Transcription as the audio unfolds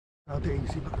Out there, you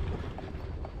see.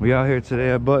 We out here today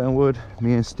at Buttonwood,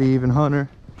 me and Steve and Hunter.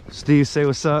 Steve, say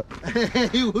what's up.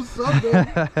 Hey, what's up,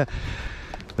 man?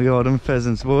 Look at all them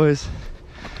pheasants, boys.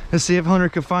 Let's see if Hunter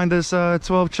can find us 12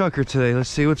 Chukar today. Let's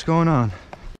see what's going on.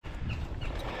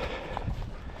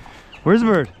 Where's the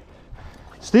bird?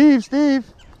 Steve, Steve.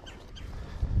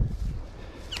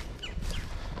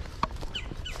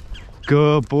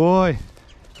 Good boy.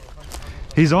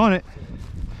 He's on it.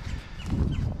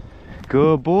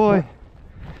 Good boy.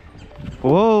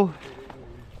 Whoa.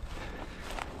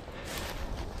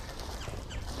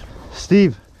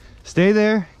 Steve, stay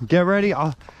there. Get ready.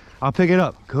 I'll pick it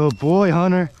up. Good boy,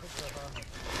 Hunter.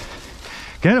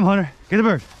 Get him, Hunter. Get the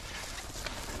bird.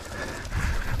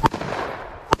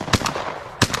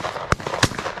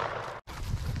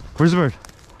 Where's the bird?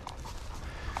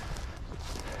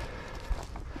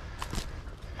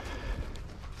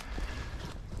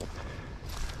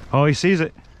 Oh, he sees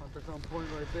it. Hunter's on point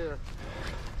right there.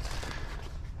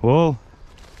 Whoa.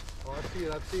 Oh, I see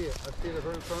it, I see it. I see it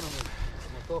right in front of me.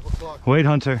 I'm 12 o'clock. Wait,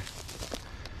 Hunter.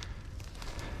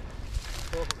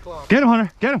 12 o'clock. Get him,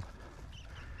 Hunter. Get him.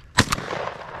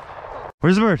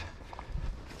 Where's the bird?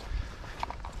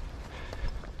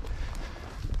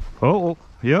 Oh,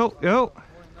 yo, yo.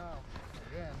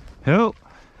 Yo.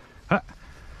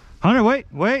 Hunter, wait,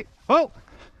 wait. Oh.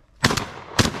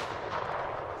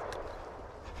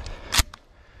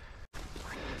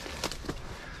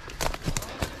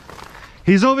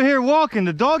 He's over here walking.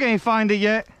 The dog ain't find it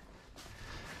yet.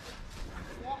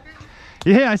 Walking?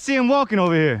 Yeah, I see him walking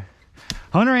over here.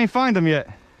 Hunter ain't find him yet.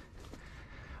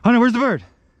 Hunter, where's the bird?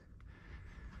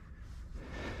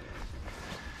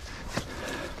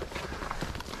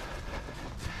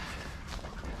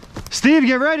 Steve,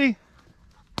 get ready.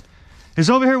 He's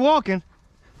over here walking.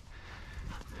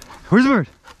 Where's the bird?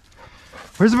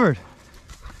 Where's the bird?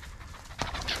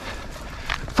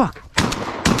 Fuck.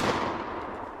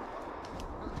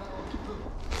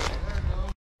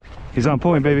 He's on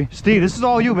point, baby. Steve, this is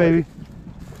all you, baby.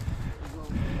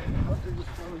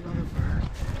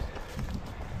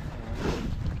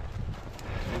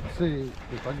 Let's see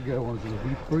if I can get one. It'll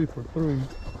be 3 for 3.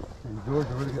 And George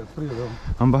already got 3 of them.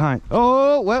 I'm behind.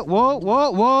 Oh, whoa, whoa,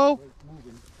 whoa, whoa.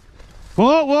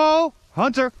 Whoa, whoa.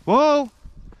 Hunter, whoa.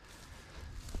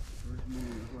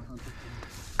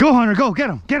 Go, Hunter, go. Get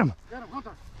him, get him. Get him,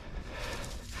 Hunter.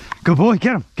 Good boy,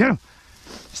 get him, get him.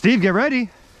 Steve, get ready.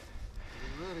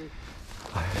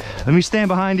 Let me stand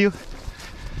behind you.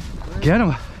 Get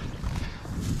him.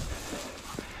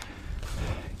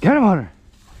 Get him, Hunter.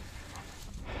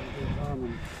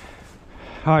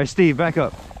 All right, Steve, back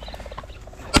up.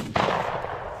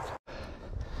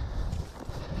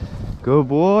 Good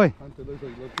boy. Hunter looks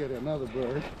like look at another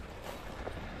bird.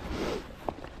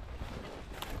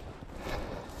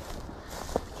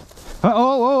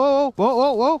 Oh, whoa, whoa, whoa,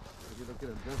 whoa, whoa. If you look at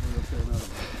it, definitely look at another bird.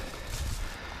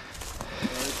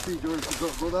 See, George,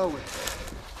 go that way.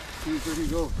 See where he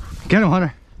goes. Get him,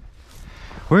 Hunter.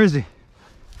 Where is he?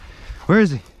 Where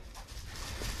is he?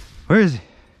 Where is he?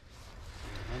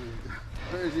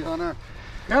 Where is he, Hunter?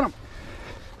 Get him.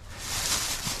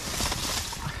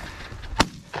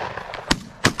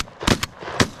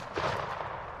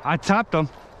 I tapped him.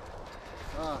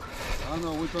 I don't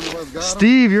know which one of us got him.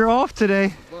 Steve, you're off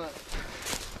today. But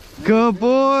Good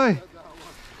boy.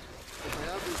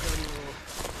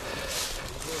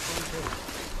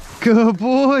 Good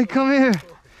boy, come here.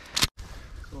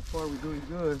 so far we're doing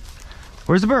good.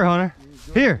 Where's the bird, Hunter?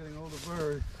 Here. Getting all the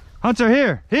birds. Hunter,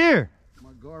 here, here.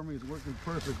 My Garmin is working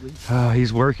perfectly. Oh,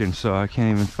 he's working, so I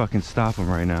can't even fucking stop him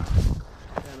right now.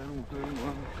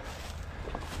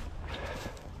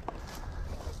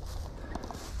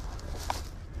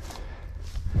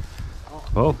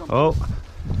 Oh, oh,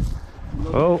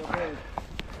 oh.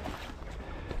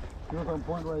 You're on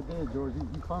point right there, George.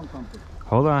 You found something.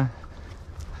 Hold on.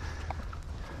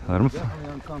 Let him. Definitely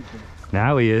on something.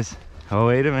 Now he is. Oh,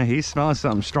 wait a minute. He's smelling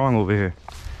something strong over here.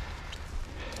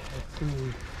 Let's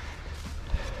see.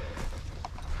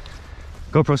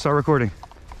 GoPro, start recording.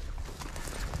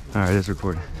 All right, it's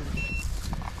recording.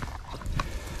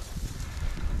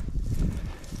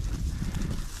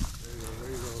 There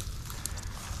you go.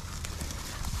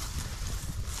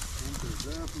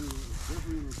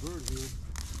 Definitely a bird here.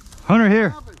 Hunter,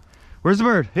 here. Where's the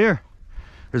bird? Here.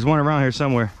 There's one around here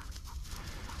somewhere.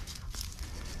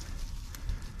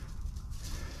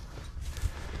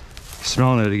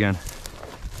 Smelling it again.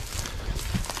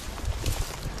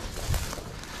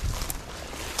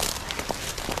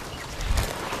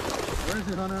 Where is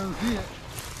it, Hunter? I don't see it.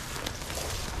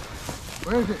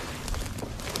 Where is it?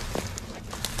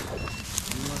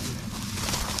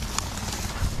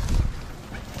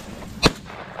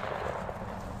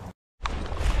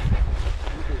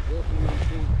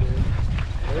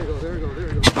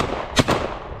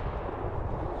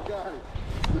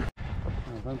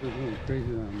 crazy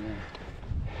down there.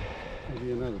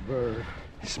 Maybe another bird.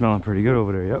 He's smelling pretty good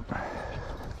over there, yep.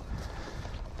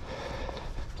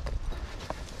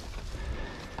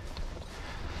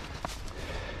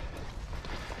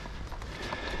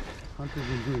 Hunter's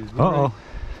been doing his Uh-oh.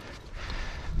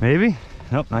 Maybe?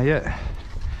 Nope, not yet.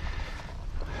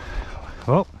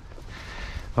 Oh.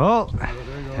 Oh,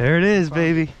 there it is,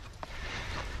 baby.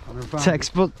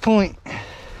 Textbook point.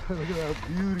 Look at that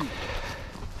beauty.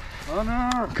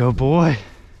 Hunter! Good boy.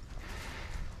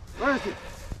 Where is he?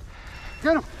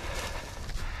 Get him!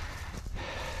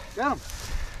 Get him!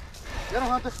 Get him,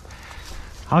 Hunter!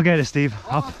 I'll get it, Steve.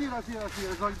 Oh, I see it.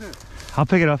 It's like this. I'll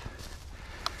pick it up.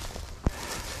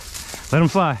 Let him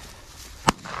fly.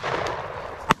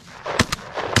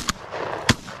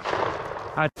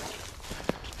 Hey.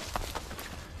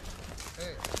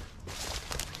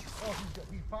 Oh,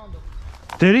 he found him.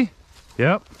 Did he?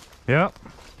 Yep. Yep.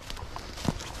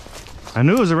 I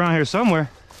knew it was around here somewhere.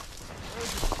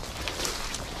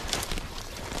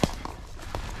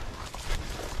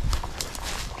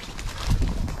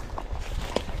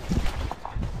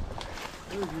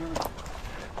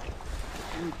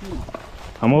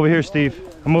 I'm over here, Steve.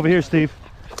 I'm over here, Steve.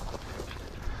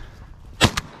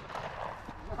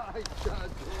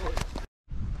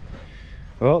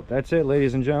 Well, that's it,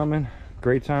 ladies and gentlemen.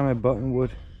 Great time at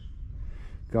Buttonwood.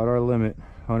 Got our limit.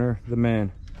 Hunter the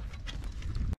man.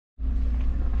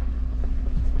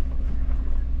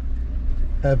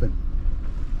 Heaven.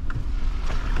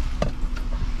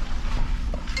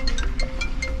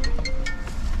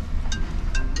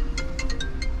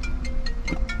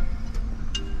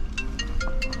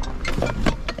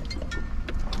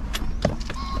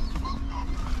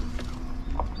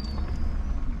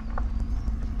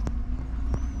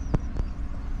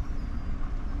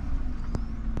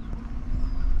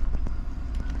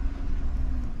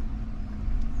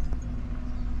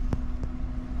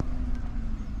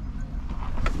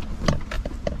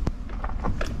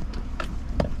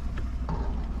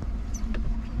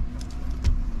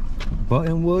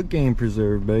 Buttonwood Game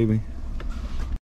Preserve, baby.